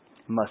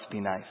 Must be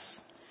nice.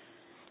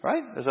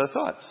 Right? Those are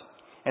thoughts.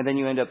 And then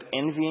you end up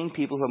envying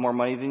people who have more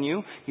money than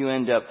you. You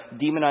end up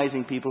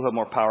demonizing people who have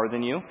more power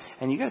than you.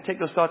 And you got to take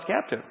those thoughts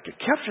captive.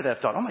 Capture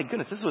that thought. Oh my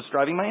goodness, this is what's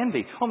driving my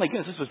envy. Oh my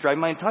goodness, this is what's driving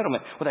my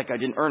entitlement. Well, that guy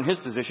didn't earn his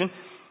position.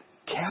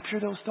 Capture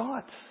those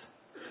thoughts.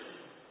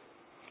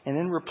 And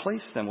then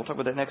replace them. We'll talk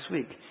about that next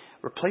week.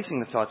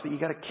 Replacing the thoughts. But you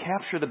got to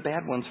capture the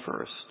bad ones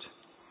first.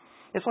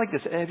 It's like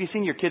this. Have you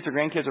seen your kids or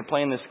grandkids are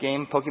playing this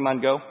game,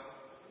 Pokemon Go?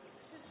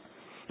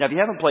 Now, if you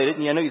haven't played it,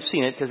 and I know you've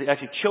seen it, because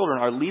actually children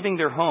are leaving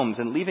their homes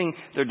and leaving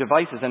their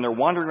devices, and they're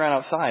wandering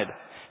around outside.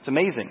 It's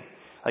amazing.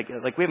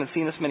 Like we haven't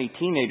seen this many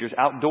teenagers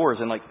outdoors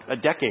in like a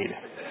decade.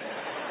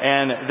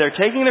 And they're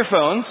taking their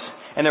phones,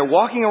 and they're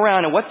walking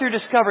around, and what they're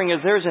discovering is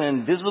there's an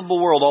invisible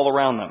world all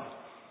around them.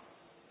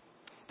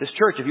 This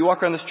church, if you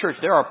walk around this church,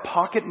 there are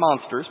pocket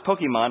monsters,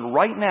 Pokemon,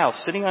 right now,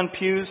 sitting on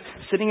pews,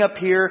 sitting up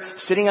here,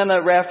 sitting on the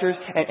rafters,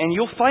 and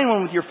you'll find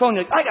one with your phone.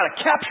 You're like, I got to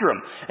capture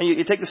him. And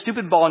you take the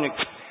stupid ball, and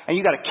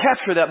you got to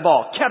capture that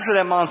ball, capture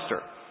that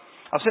monster.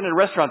 I was sitting at a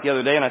restaurant the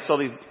other day, and I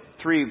saw these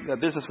three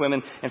business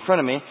women in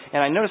front of me, and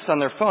I noticed on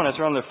their phone, as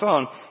they're on their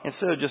phone,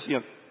 instead of just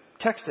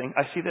texting,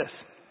 I see this.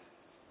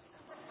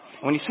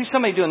 When you see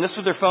somebody doing this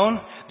with their phone,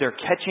 they're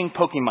catching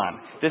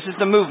Pokemon. This is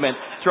the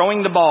movement, throwing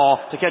the ball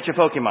to catch a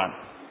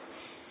Pokemon.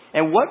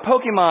 And what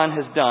Pokemon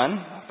has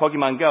done,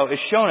 Pokemon Go, has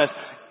shown us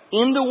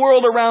in the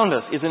world around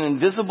us is an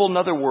invisible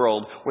nether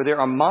world where there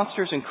are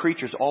monsters and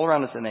creatures all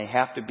around us and they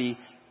have to be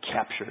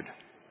captured.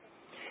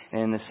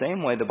 And in the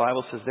same way, the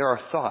Bible says there are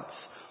thoughts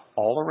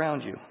all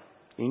around you.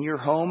 In your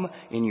home,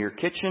 in your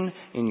kitchen,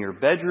 in your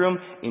bedroom,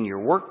 in your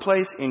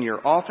workplace, in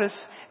your office.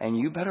 And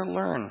you better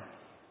learn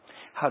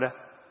how to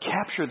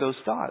capture those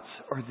thoughts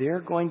or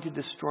they're going to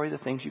destroy the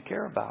things you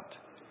care about.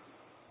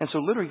 And so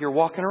literally you're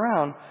walking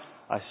around.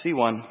 I see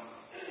one.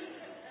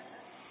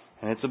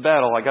 And it's a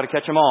battle. I got to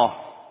catch them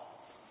all.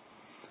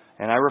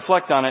 And I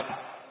reflect on it.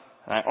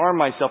 And I arm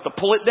myself to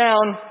pull it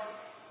down,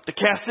 to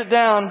cast it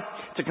down,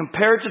 to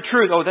compare it to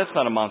truth. Oh, that's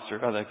not a monster.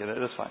 Oh, that's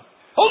fine.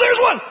 Oh, there's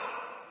one!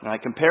 And I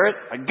compare it.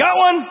 I got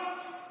one!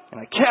 And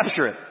I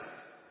capture it.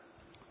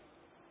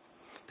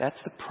 That's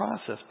the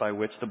process by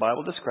which the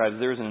Bible describes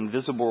there is an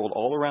invisible world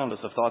all around us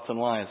of thoughts and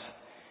lies.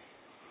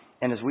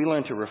 And as we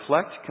learn to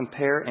reflect,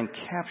 compare, and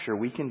capture,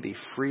 we can be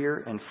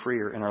freer and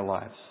freer in our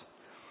lives.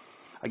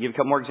 I'll give you a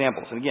couple more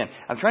examples. And again,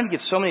 I'm trying to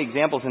give so many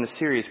examples in the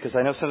series because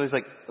I know somebody's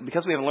like,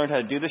 because we haven't learned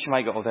how to do this, you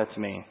might go, oh, that's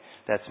me.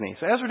 That's me.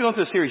 So as we're going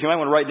through the series, you might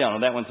want to write down,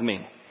 oh, that one's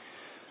me.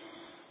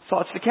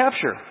 Thoughts to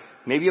capture.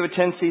 Maybe you have a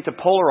tendency to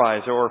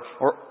polarize or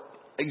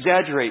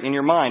exaggerate in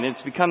your mind. It's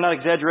become not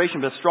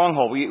exaggeration, but a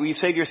stronghold. You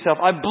say to yourself,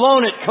 I've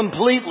blown it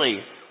completely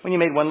when you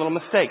made one little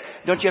mistake.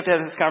 Don't you have to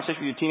have this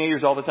conversation with your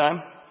teenagers all the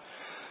time?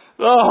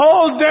 The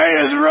whole day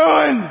is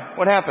ruined.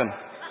 What happened?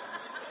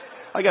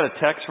 I got a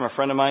text from a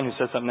friend of mine who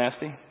said something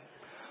nasty.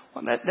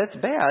 Well, that's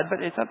bad,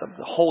 but it's not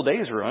the whole day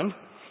is ruined.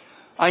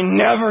 I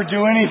never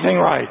do anything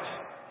right.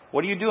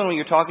 What are you doing when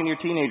you're talking to your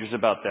teenagers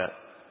about that?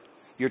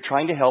 You're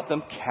trying to help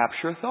them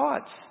capture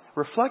thoughts.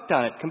 Reflect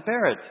on it.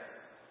 Compare it.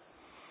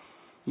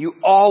 You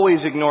always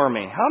ignore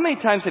me. How many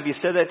times have you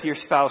said that to your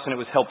spouse and it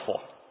was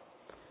helpful?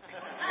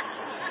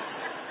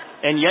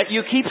 And yet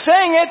you keep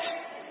saying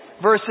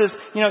it. Versus,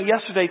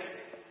 yesterday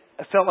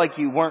I felt like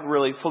you weren't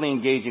really fully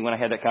engaging when I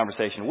had that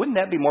conversation. Wouldn't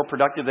that be more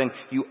productive than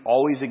you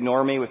always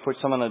ignore me, which puts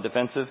someone on the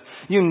defensive?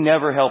 You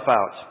never help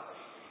out.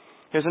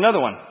 Here's another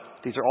one.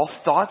 These are all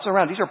thoughts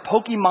around. These are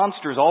pokey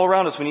monsters all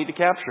around us we need to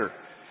capture.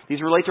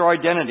 These relate to our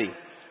identity.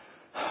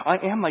 I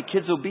am my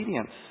kids'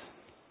 obedience.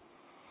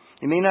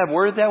 You may not have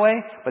worded it that way,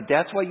 but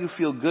that's why you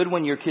feel good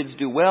when your kids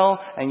do well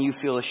and you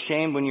feel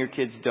ashamed when your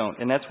kids don't.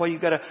 And that's why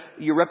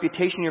your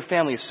reputation in your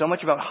family is so much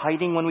about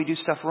hiding when we do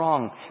stuff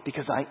wrong.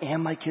 Because I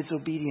am my kids'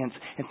 obedience.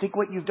 And think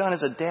what you've done as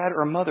a dad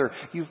or mother.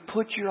 You've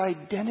put your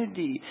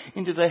identity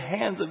into the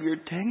hands of your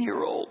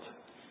 10-year-old.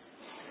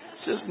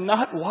 It's just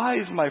not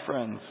wise, my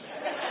friends.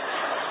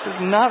 It's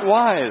just not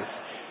wise.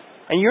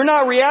 And you're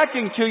not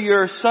reacting to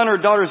your son or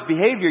daughter's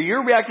behavior.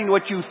 You're reacting to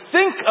what you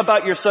think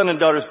about your son and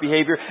daughter's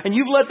behavior. And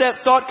you've let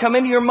that thought come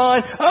into your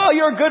mind. Oh,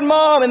 you're a good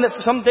mom. And that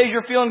some days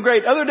you're feeling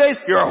great. Other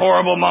days, you're a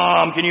horrible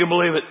mom. Can you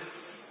believe it?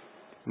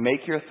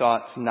 Make your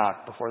thoughts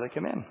knock before they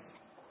come in.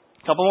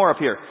 A couple more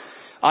up here.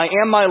 I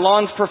am my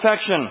lawn's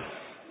perfection.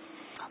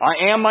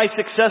 I am my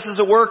success as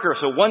a worker.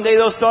 So one day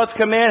those thoughts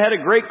come in, had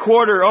a great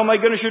quarter. Oh my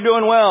goodness, you're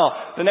doing well.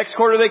 The next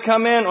quarter they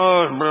come in.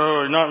 Oh,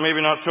 bro,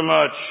 maybe not so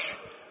much.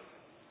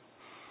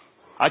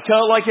 I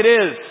tell it like it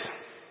is.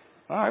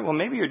 All right, well,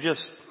 maybe you're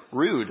just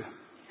rude.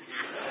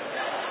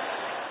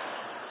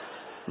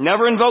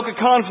 Never invoke a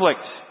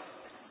conflict.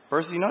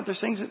 Versus, there's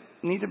things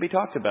that need to be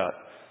talked about.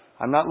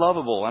 I'm not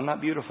lovable. I'm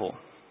not beautiful.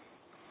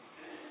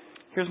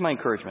 Here's my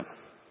encouragement.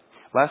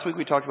 Last week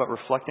we talked about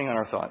reflecting on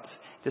our thoughts.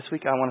 This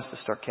week I want us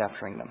to start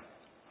capturing them,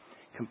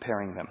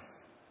 comparing them.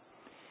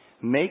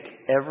 Make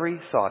every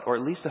thought, or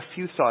at least a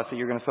few thoughts that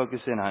you're going to focus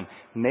in on,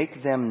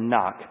 make them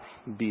knock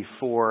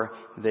before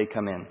they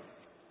come in.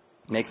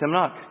 Make them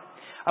knock.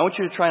 I want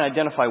you to try and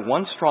identify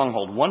one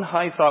stronghold, one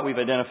high thought we've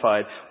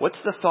identified. What's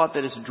the thought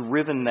that has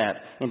driven that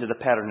into the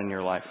pattern in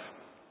your life?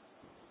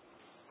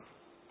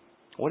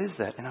 What is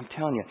that? And I'm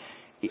telling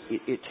you,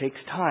 it takes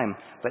time.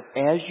 But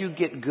as you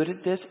get good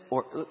at this,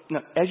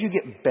 as you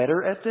get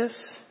better at this,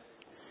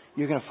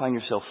 you're going to find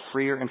yourself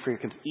freer and freer.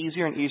 It's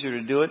easier and easier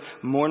to do it.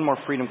 More and more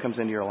freedom comes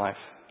into your life.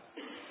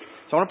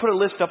 So I want to put a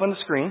list up on the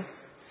screen.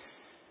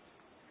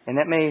 And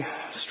that may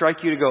strike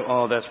you to go,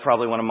 oh, that's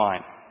probably one of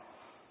mine.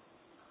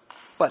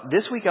 But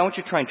this week, I want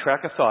you to try and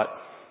track a thought.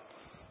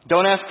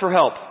 Don't ask for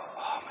help.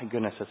 Oh, my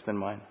goodness, that's been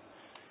mine.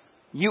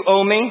 You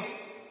owe me.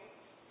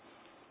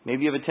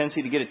 Maybe you have a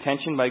tendency to get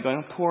attention by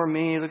going, oh, poor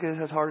me, look at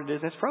how hard it is.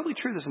 That's probably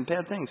true. There's some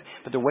bad things.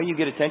 But the way you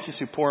get attention is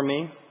through poor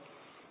me.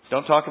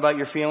 Don't talk about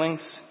your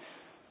feelings.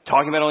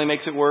 Talking about it only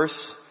makes it worse.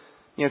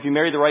 If you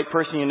marry the right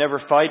person, you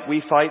never fight.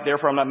 We fight.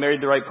 Therefore, I'm not married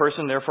to the right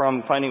person. Therefore,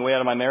 I'm finding a way out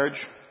of my marriage.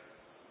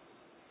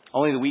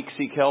 Only the weak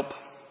seek help.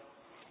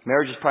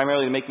 Marriage is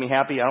primarily to make me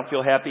happy. I don't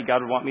feel happy.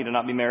 God would want me to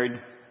not be married.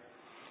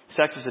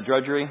 Sex is a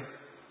drudgery.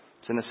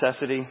 It's a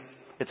necessity.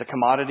 It's a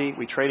commodity.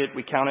 We trade it.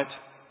 We count it.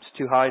 It's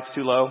too high. It's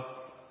too low.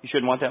 You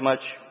shouldn't want that much.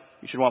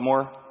 You should want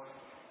more.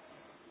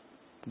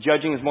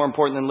 Judging is more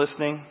important than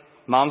listening.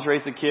 Moms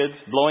raise the kids.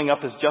 Blowing up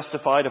is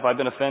justified if I've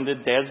been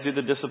offended. Dads do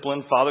the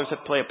discipline. Fathers have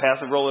to play a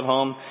passive role at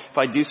home. If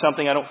I do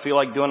something I don't feel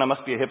like doing, I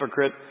must be a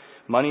hypocrite.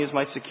 Money is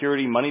my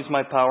security. Money is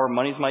my power.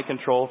 Money is my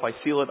control. If I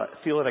feel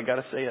it, I got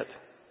to say it.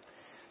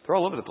 They're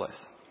all over the place.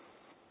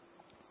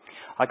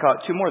 I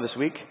caught 2 more this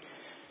week.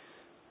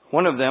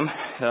 One of them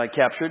that I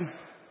captured.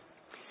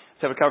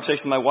 I was having a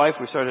conversation with my wife.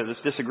 We started this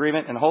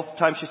disagreement, and the whole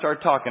time she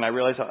started talking, I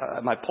realized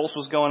my pulse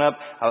was going up.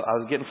 I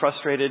was getting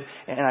frustrated,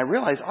 and I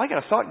realized I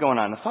got a thought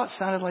going on. The thought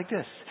sounded like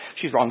this: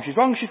 she's wrong, she's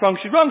wrong, she's wrong,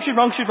 she's wrong, she's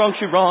wrong, she's wrong,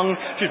 she's wrong,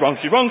 she's wrong,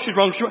 she's wrong, she's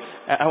wrong, she's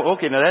wrong.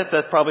 Okay, now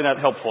that's probably not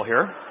helpful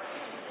here.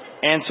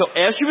 And so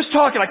as she was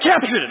talking, I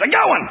captured it. I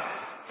got one,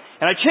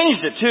 and I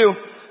changed it to: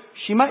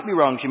 she might be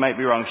wrong, she might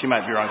be wrong, she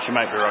might be wrong, she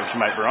might be wrong, she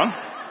might be wrong.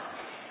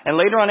 And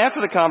later on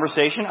after the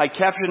conversation, I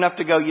captured enough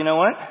to go, you know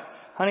what?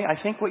 Honey,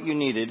 I think what you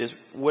needed is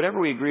whatever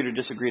we agreed or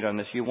disagreed on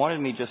this, you wanted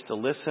me just to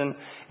listen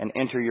and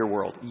enter your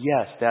world.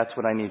 Yes, that's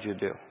what I need you to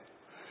do.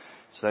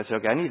 So I said,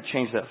 okay, I need to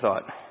change that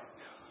thought.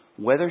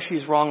 Whether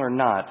she's wrong or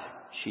not,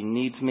 she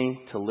needs me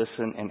to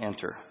listen and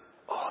enter.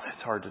 Oh,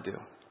 that's hard to do.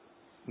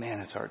 Man,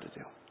 it's hard to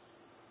do.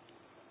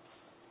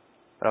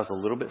 But I was a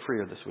little bit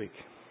freer this week.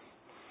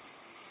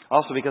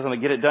 Also, because I'm a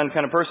get it done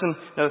kind of person,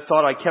 another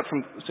thought I kept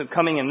from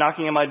coming and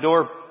knocking on my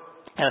door.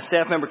 And a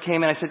staff member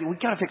came in. I said, we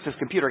got to fix this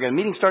computer. I got a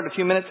meeting started in a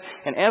few minutes.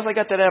 And as I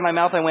got that out of my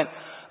mouth, I went,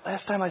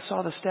 last time I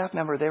saw the staff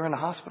member, they were in a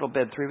hospital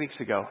bed 3 weeks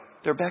ago.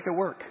 They're back at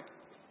work.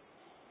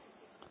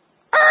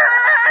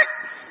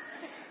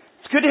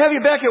 It's good to have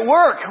you back at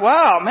work.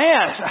 Wow,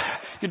 man,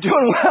 you're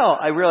doing well.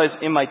 I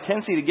realized in my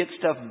tendency to get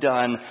stuff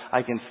done,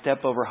 I can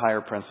step over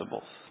higher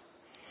principles.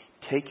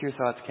 Take your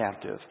thoughts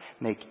captive.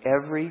 Make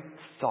every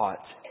thought,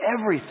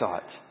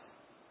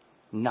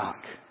 knock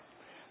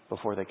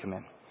before they come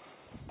in.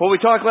 Well,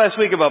 we talked last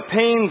week about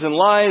pains and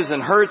lies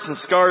and hurts and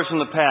scars from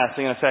the past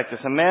that can affect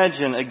us.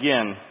 Imagine,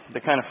 again,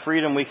 the kind of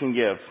freedom we can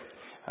give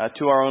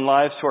to our own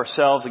lives, to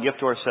ourselves, a gift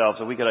to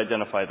ourselves, if we could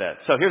identify that.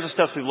 So here's the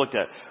steps we've looked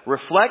at.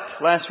 Reflect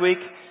last week,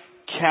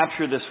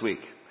 capture this week.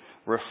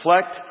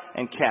 Reflect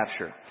and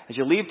capture. As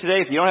you leave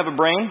today, if you don't have a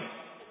brain,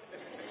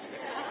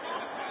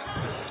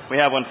 we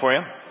have one for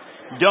you.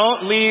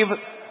 Don't leave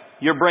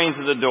your brains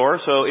at the door.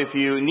 So if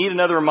you need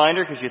another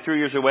reminder because you threw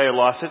yours away or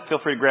lost it,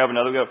 feel free to grab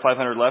another. We've got 500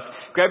 left.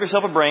 Grab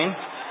yourself a brain.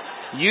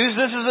 Use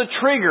this as a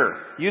trigger.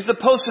 Use the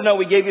Post-it note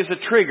we gave you as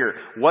a trigger.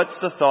 What's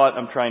the thought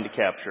I'm trying to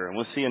capture? And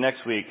we'll see you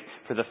next week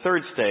for the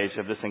third stage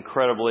of this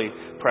incredibly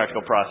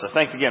practical process.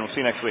 Thanks again. We'll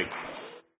see you next week.